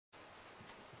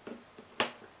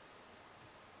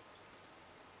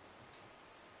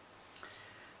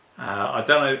I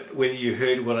don't know whether you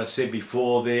heard what I said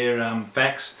before there,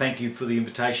 Fax. Thank you for the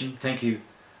invitation. Thank you,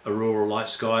 Aurora Light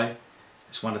Sky.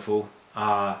 It's wonderful.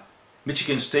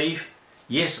 Michigan Steve.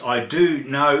 Yes, I do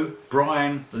know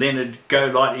Brian Leonard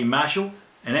Golightly Marshall.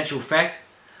 In actual fact,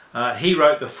 he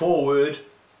wrote the foreword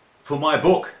for my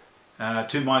book,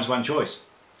 Two Minds, One Choice.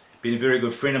 Been a very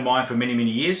good friend of mine for many,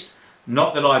 many years.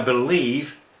 Not that I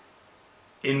believe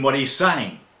in what he's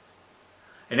saying.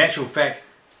 In actual fact,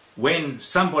 when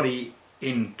somebody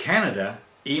in Canada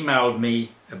emailed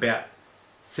me about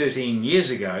 13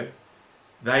 years ago,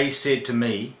 they said to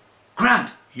me,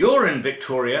 "Grant, you're in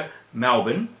Victoria,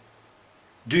 Melbourne.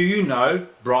 Do you know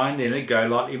Brian Leonard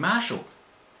Golightly Marshall?"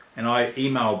 And I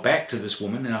emailed back to this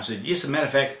woman and I said, yes, as a matter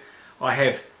of fact, I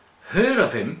have heard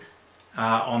of him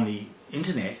on the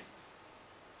internet.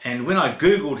 And when I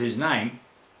googled his name,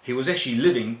 he was actually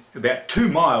living about 2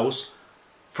 miles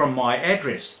from my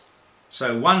address.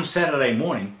 So one Saturday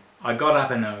morning, I got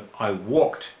up and I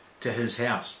walked to his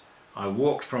house. I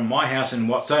walked from my house in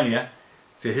Watsonia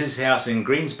to his house in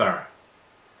Greensboro.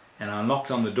 And I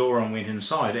knocked on the door and went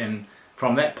inside. And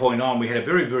from that point on, we had a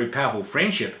very, very powerful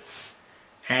friendship.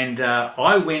 And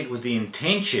I went with the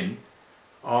intention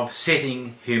of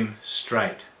setting him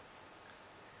straight.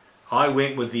 I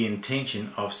went with the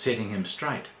intention of setting him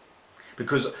straight.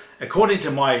 Because according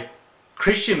to my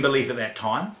Christian belief at that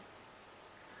time,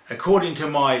 according to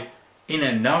my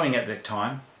inner knowing at that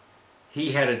time,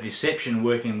 he had a deception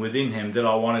working within him that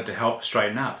I wanted to help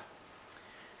straighten up.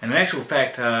 And in actual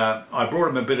fact, I brought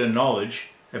him a bit of knowledge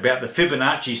about the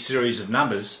Fibonacci series of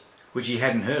numbers, which he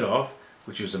hadn't heard of,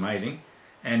 which was amazing.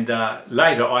 And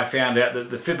later I found out that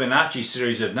the Fibonacci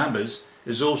series of numbers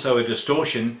is also a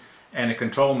distortion and a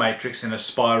control matrix and a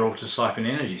spiral to siphon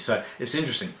energy. So it's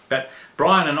interesting. But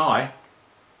Brian and I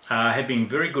have been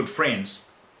very good friends,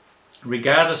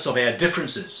 regardless of our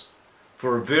differences,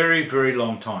 for a very, very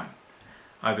long time.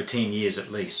 Over 10 years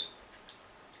at least.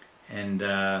 And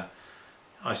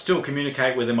I still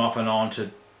communicate with him off and on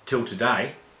till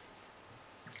today.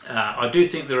 I do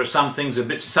think there are some things a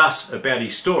bit sus about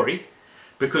his story,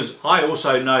 because I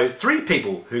also know 3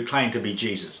 people who claim to be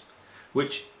Jesus,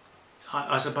 which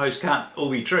I suppose can't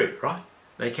all be true, right?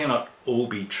 They cannot all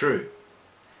be true.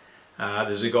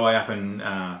 There's a guy up in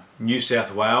New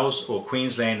South Wales or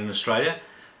Queensland in Australia,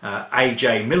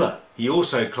 AJ Miller. He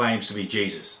also claims to be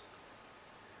Jesus.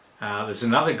 There's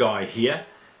another guy here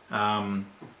in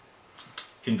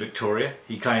Victoria.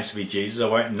 He claims to be Jesus. I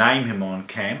won't name him on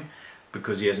cam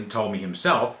because he hasn't told me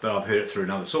himself, but I've heard it through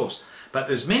another source. But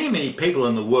there's many, many people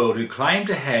in the world who claim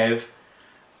to have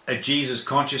a Jesus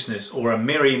consciousness or a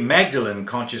Mary Magdalene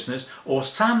consciousness or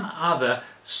some other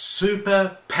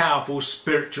super powerful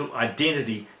spiritual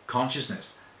identity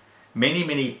consciousness. Many,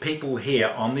 many people here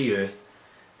on the earth.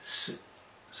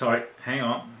 Sorry, hang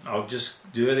on. I'll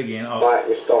just do it again. Right,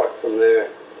 you start from there.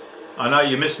 I know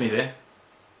you missed me there.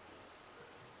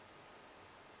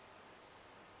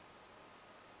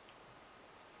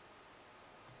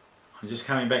 I'm just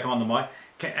coming back on the mic.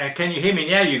 Can you hear me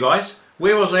now, you guys?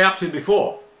 Where was I up to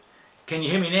before? Can you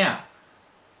hear me now?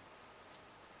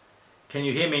 Can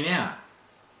you hear me now?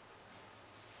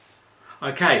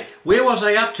 Okay, where was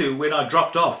I up to when I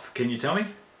dropped off? Can you tell me?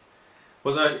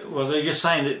 Was I just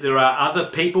saying that there are other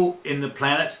people in the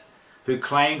planet who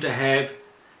claim to have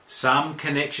some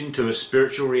connection to a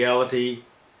spiritual reality,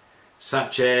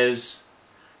 such as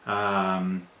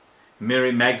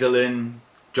Mary Magdalene,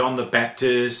 John the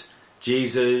Baptist,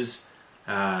 Jesus,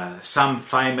 some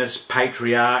famous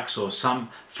patriarchs or some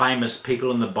famous people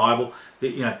in the Bible?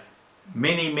 That, you know,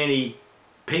 many, many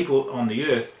people on the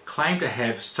earth claim to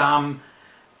have some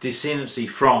descendancy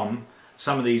from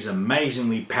some of these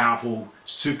amazingly powerful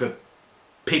super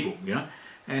people, you know.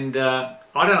 And I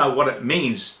don't know what it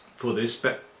means for this,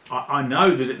 but I know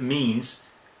that it means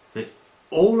that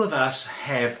all of us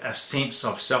have a sense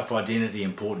of self-identity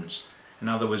importance. In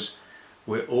other words,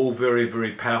 we're all very,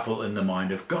 very powerful in the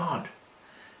mind of God.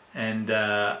 And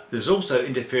there's also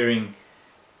interfering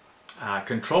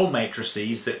control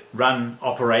matrices that run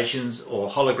operations or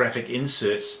holographic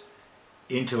inserts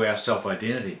into our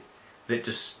self-identity that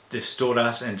just distort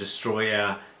us and destroy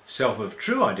our self of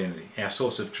true identity, our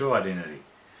source of true identity.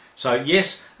 So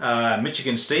yes,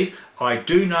 Michigan Steve, I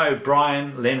do know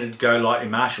Brian Leonard Golightly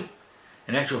Marshall.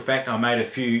 In actual fact, I made a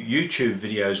few YouTube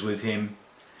videos with him,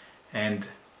 and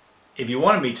if you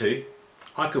wanted me to,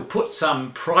 I could put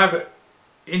some private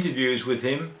interviews with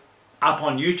him up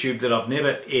on YouTube that I've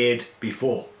never aired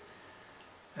before.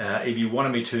 If you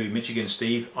wanted me to, Michigan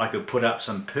Steve, I could put up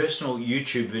some personal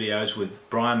YouTube videos with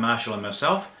Brian Marshall and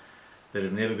myself that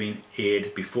have never been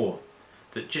aired before,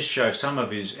 that just show some of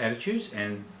his attitudes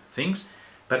and things.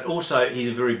 but also he's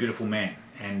a very beautiful man,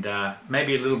 and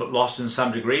maybe a little bit lost in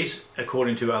some degrees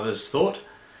according to others' thought,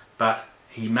 but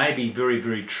he may be very,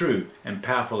 very true and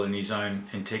powerful in his own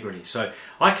integrity. So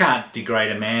I can't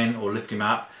degrade a man or lift him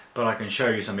up, but I can show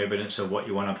you some evidence of what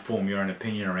you want to form your own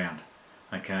opinion around.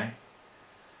 Okay?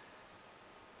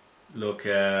 Look,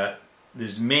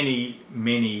 there's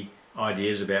many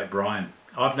ideas about Brian.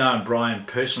 I've known Brian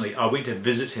personally. I went to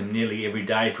visit him nearly every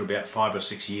day for about 5 or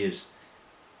 6 years.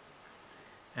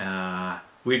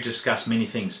 We've discussed many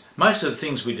things. Most of the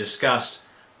things we discussed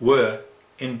were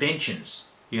inventions,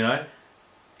 you know,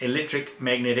 electric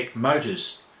magnetic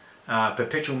motors,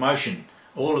 perpetual motion,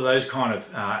 all of those kind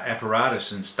of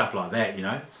apparatus and stuff like that, you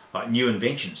know, like new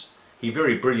inventions. He's a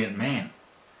very brilliant man.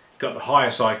 Got the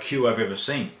highest IQ I've ever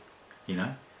seen, you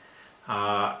know.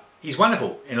 He's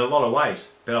wonderful in a lot of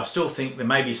ways, but I still think there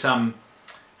may be some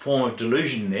form of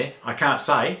delusion there. I can't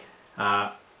say,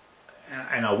 and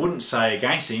I wouldn't say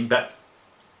against him, but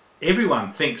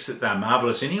everyone thinks that they're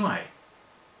marvellous anyway.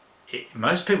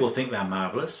 Most people think they're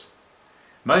marvellous.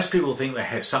 Most people think they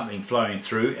have something flowing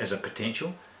through as a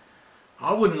potential.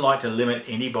 I wouldn't like to limit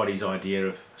anybody's idea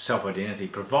of self-identity,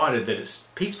 provided that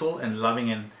it's peaceful and loving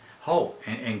and whole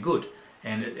and good,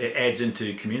 and it adds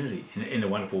into community in a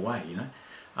wonderful way, you know.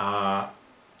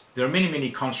 There are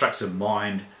many constructs of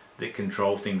mind that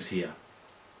control things here.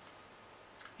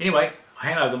 Anyway, I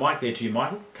hand over the mic there to you,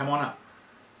 Michael. Come on up.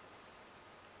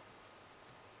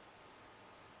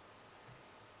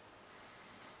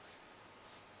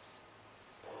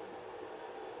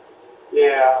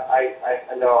 Yeah,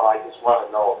 I know. I just want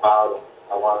to know about him.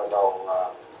 I want to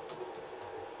know,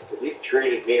 because he's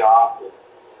treated me awful,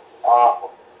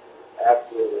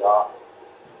 absolutely awful.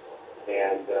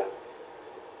 And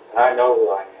I know who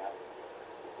I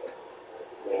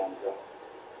am.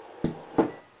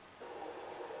 And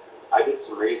I did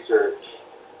some research,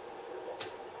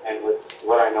 and with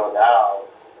what I know now,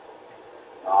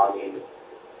 I mean,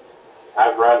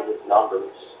 I've run his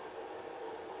numbers,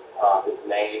 his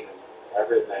name, and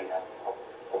everything.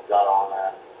 I've done all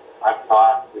that. I've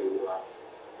talked to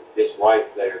his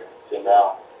wife there,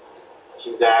 Janelle.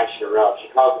 She's Asherah. She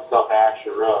calls herself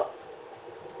Asherah,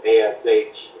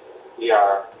 A-S-H-E-R-A-H.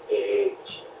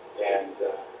 And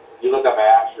you look up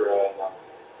Asherah,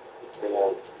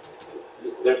 and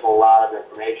there's a lot of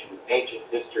information, ancient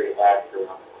history of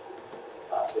Asherah.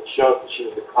 It shows that she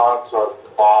was the consort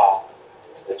of Baal,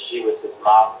 that she was his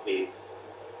mouthpiece.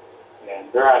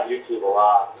 And they're on YouTube a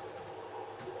lot.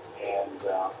 And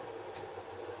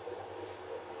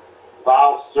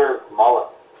Baal served Mullet,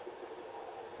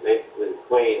 basically the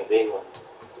Queen of England.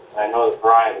 And I know that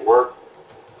Brian worked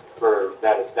for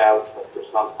that establishment for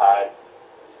some time.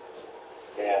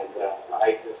 And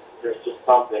there's just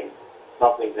something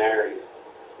there.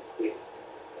 He's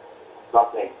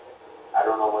something. I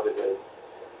don't know what it is.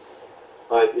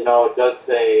 But, you know, it does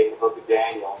say in the book of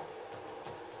Daniel,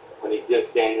 when he gives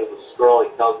Daniel the scroll, he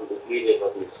tells him to eat it,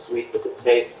 it'll be sweet to the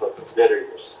taste, but bitter in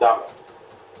your stomach.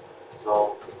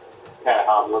 So, that's kind of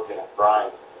how I'm looking at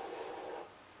Brian.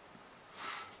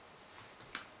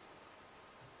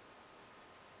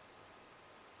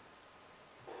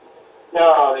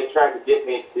 No, they tried to get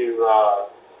me to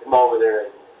come over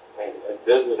there and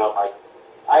visit them.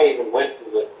 I even went to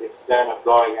the extent of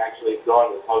actually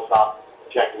going to the post office,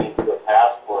 checking into a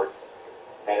passport,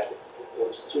 and it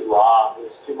was too long. It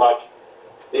was too much.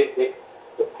 The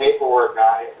paperwork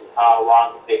on it and how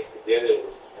long it takes to get it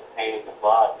was just a pain in the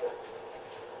butt.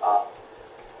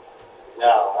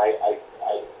 No,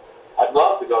 I'd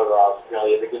love to go to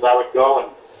Australia, because I would go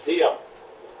and see him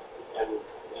and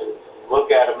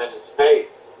look at him in his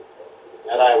face,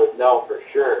 and I would know for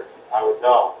sure. I would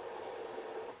know.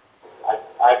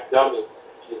 I've done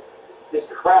his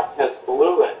crest has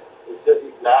blue in it. He says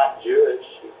he's not Jewish.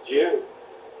 He's Jew.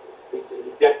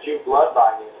 He's got Jew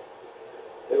bloodline in it.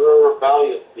 They were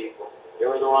rebellious people. They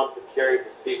were the ones that carried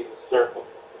the seed of the serpent.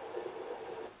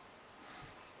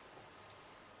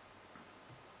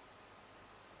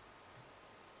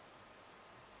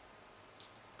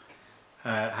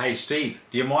 Hey Steve,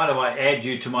 do you mind if I add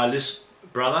you to my list,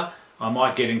 brother? I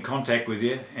might get in contact with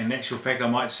you. In actual fact, I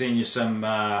might send you some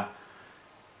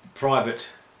private,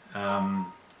 I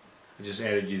just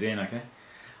added you then, okay?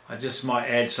 I just might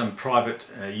add some private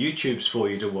YouTubes for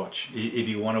you to watch, if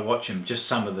you want to watch them, just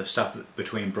some of the stuff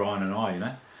between Brian and I, you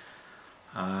know.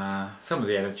 Some of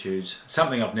the attitudes,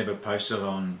 something I've never posted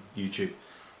on YouTube.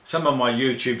 Some of my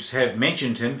YouTubes have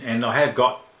mentioned him, and I have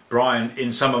got Brian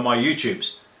in some of my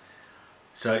YouTubes.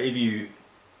 So if you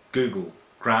Google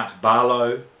Grant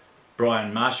Barlow,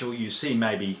 Brian Marshall, you see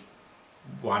maybe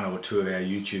one or two of our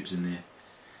YouTubes in there.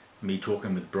 me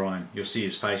talking with Brian. You'll see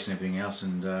his face and everything else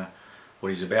and what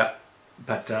he's about.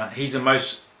 But he's the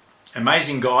most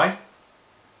amazing guy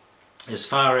as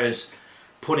far as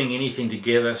putting anything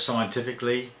together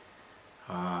scientifically,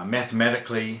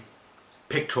 mathematically,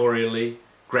 pictorially,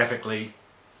 graphically,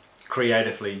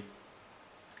 creatively.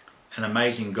 An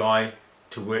amazing guy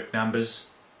to work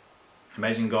numbers,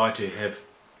 amazing guy to have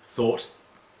thought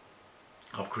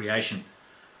of creation.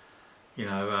 You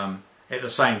know, at the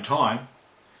same time,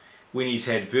 when he's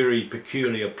had very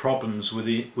peculiar problems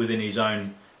within his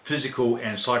own physical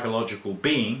and psychological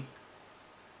being,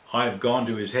 I have gone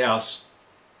to his house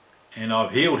and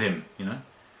I've healed him, you know.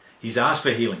 He's asked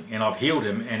for healing and I've healed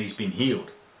him and he's been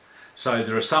healed. So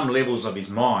there are some levels of his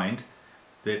mind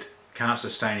that can't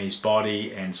sustain his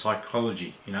body and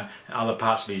psychology, you know. Other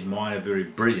parts of his mind are very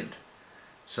brilliant.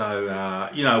 So,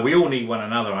 you know, we all need one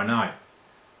another, I know.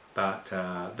 But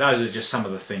those are just some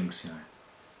of the things, you know.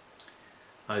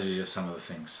 Those are just some of the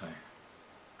things, so,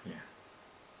 yeah.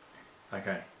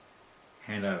 Okay,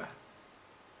 hand over.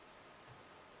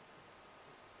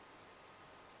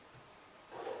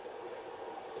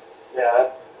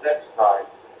 Yeah, that's fine.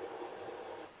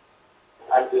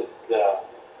 I'm just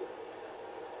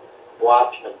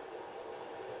watching.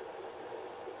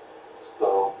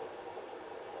 So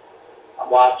I'm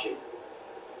watching.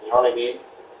 You know what I mean?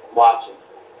 I'm watching.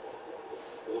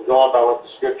 Because I'm going by what the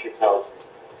scripture tells me.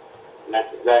 And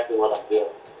that's exactly what I'm doing.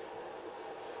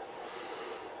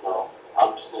 So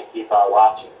I'm just going to keep on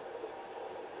watching.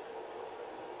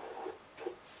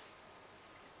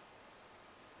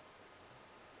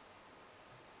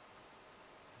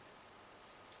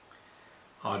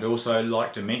 I'd also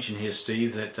like to mention here,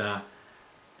 Steve, that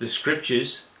the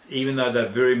scriptures, even though they're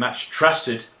very much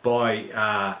trusted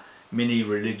by many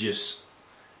religious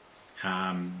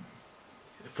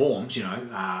forms, you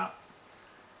know,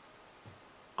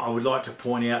 I would like to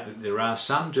point out that there are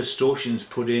some distortions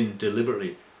put in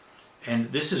deliberately,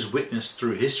 and this is witnessed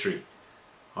through history.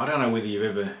 I don't know whether you've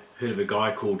ever heard of a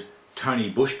guy called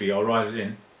Tony Bushby. I'll write it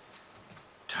in.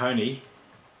 Tony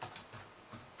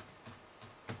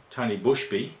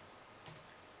Bushby.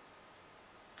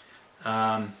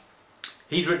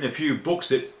 He's written a few books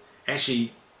that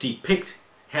actually depict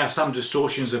how some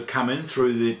distortions have come in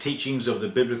through the teachings of the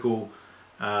biblical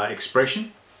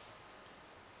expression.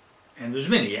 And there's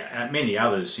many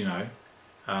others, you know,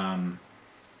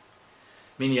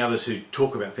 many others who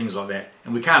talk about things like that.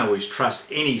 And we can't always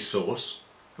trust any source.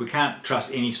 We can't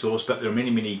trust any source, but there are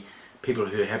many people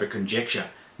who have a conjecture,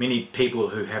 many people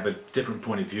who have a different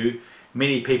point of view,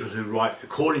 many people who write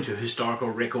according to historical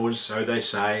records, so they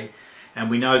say, and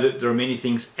we know that there are many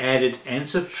things added and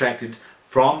subtracted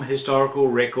from historical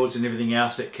records and everything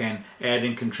else that can add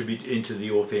and contribute into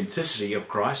the authenticity of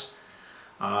Christ.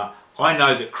 I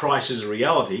know that Christ is a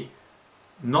reality,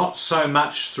 not so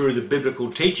much through the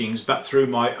biblical teachings, but through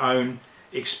my own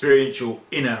experiential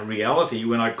inner reality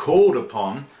when I called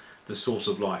upon the source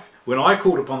of life. When I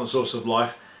called upon the source of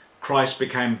life, Christ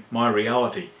became my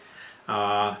reality.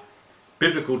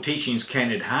 Biblical teachings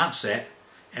can enhance that,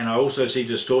 and I also see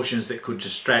distortions that could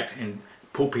distract and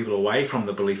pull people away from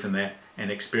the belief in that and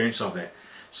experience of that.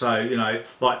 So, you know,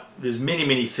 like there's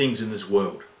many things in this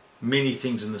world, many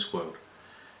things in this world.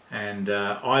 And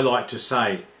I like to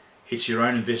say it's your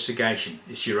own investigation,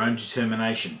 it's your own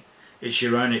determination, it's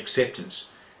your own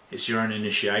acceptance, it's your own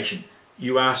initiation.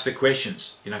 You ask the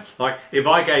questions, you know, like if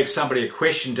I gave somebody a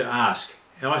question to ask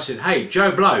and I said, hey,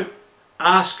 Joe Blow,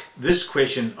 ask this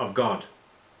question of God.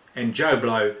 And Joe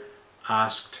Blow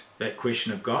asked that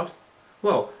question of God.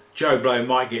 Well, Joe Blow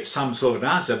might get some sort of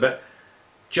answer, but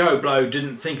Joe Blow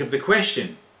didn't think of the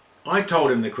question. I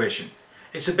told him the question.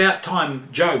 It's about time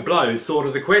Joe Blow thought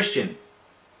of the question.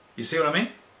 You see what I mean?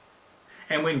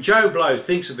 And when Joe Blow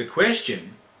thinks of the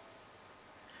question,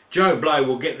 Joe Blow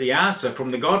will get the answer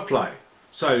from the God flow.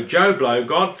 So Joe Blow,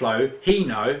 God flow, he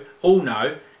know, all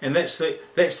know, and that's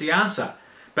the answer.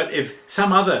 But if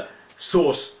some other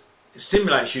source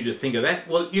stimulates you to think of that,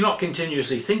 well, you're not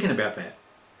continuously thinking about that.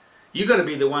 You've got to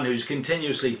be the one who's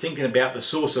continuously thinking about the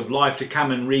source of life to come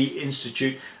and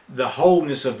reinstitute the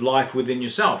wholeness of life within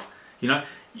yourself. You know,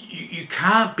 you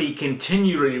can't be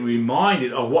continually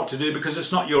reminded of what to do because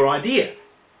it's not your idea.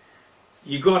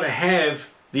 You've got to have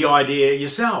the idea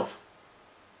yourself.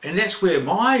 And that's where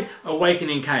my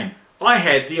awakening came. I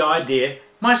had the idea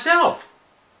myself.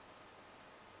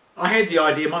 I had the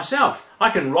idea myself. I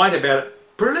can write about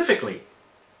it prolifically.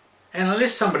 And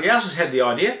unless somebody else has had the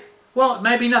idea, well,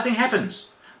 maybe nothing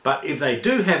happens. But if they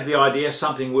do have the idea,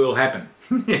 something will happen.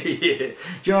 Yeah. Do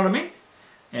you know what I mean?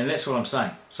 And that's what I'm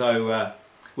saying. So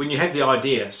when you have the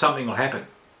idea, something will happen.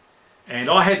 And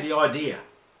I had the idea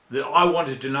that I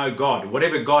wanted to know God,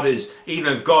 whatever God is,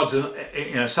 even if God's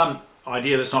some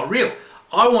idea that's not real.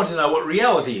 I want to know what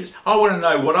reality is. I want to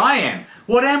know what I am.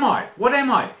 What am I? What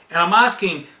am I? And I'm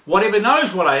asking whatever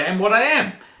knows what I am, what I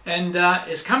am. And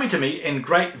it's coming to me in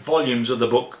great volumes of the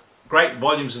book. Great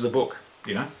volumes of the book,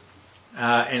 you know.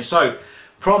 And so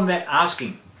from that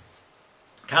asking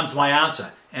comes my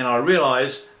answer. And I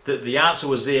realise that the answer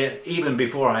was there even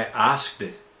before I asked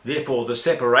it. Therefore the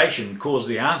separation caused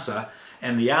the answer,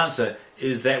 and the answer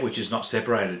is that which is not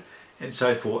separated. And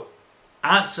so for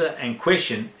answer and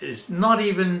question is not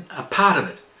even a part of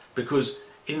it, because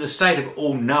in the state of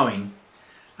all-knowing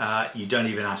you don't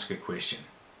even ask a question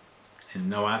and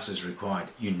no answer is required.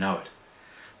 You know it.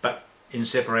 But in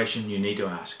separation you need to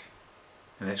ask,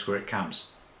 and that's where it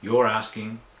comes. You're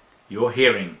asking, you're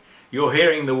hearing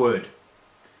the word,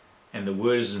 and the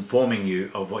word is informing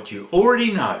you of what you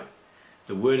already know.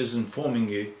 The word is informing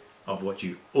you of what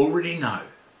you already know,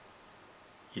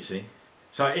 you see.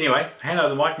 So anyway, hand over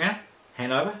the mic now.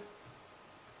 Hand over.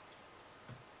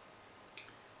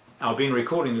 I've been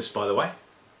recording this, by the way.